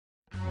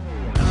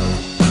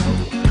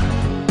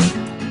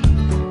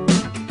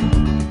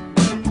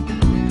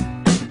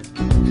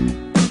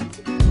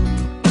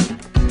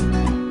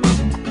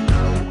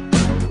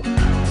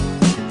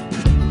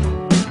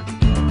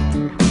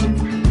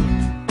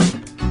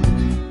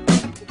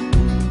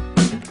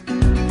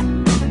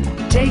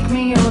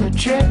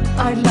trip,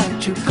 I'd like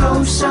to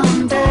go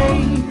someday.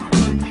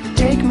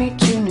 Take me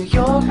to New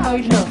York,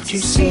 I'd love to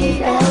see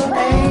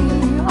LA.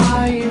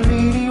 I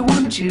really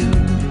want to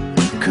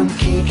come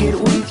kick it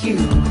with you.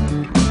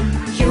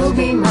 You'll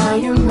be my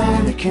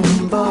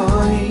American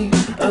boy,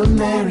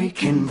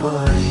 American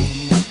boy.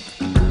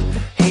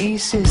 Hey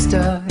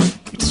sister,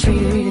 it's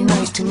really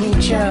nice to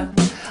meet ya.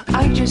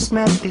 I just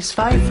met this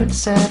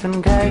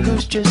 5'7" guy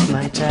who's just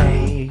my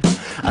type.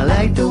 I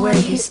like the way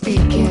he's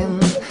speaking,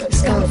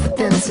 his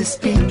confidence is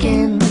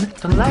speaking.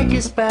 Don't like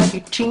his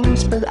baggy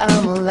jeans, but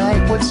I'ma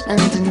like what's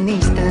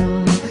underneath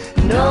them.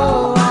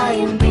 No, I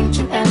ain't been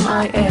to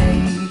MIA.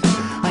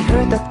 I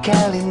heard that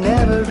Cali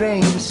never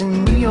rains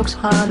and New York's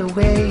hard to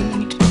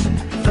wait.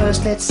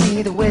 First let's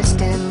see the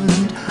West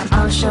End,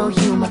 I'll show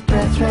you my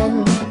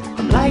brethren.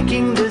 I'm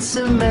liking this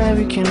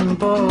American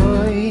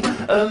boy,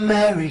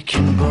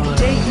 American boy.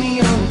 Take me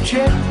on a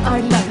trip,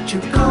 I'd like to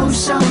go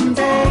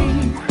someday.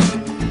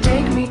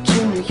 Take me to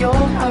New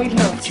York, I'd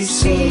love to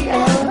see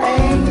LA.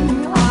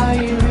 I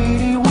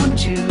really want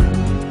to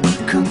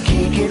come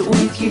kick it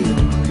with you.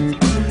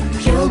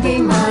 You'll be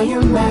my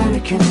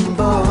American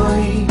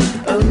boy,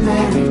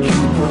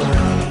 American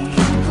boy.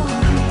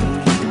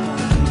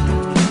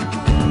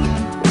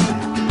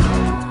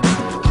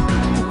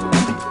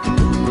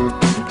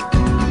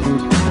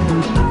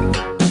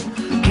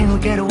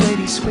 Get away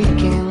this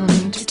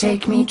weekend to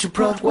take me to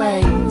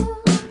Broadway.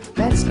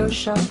 Let's go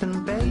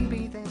shopping, baby.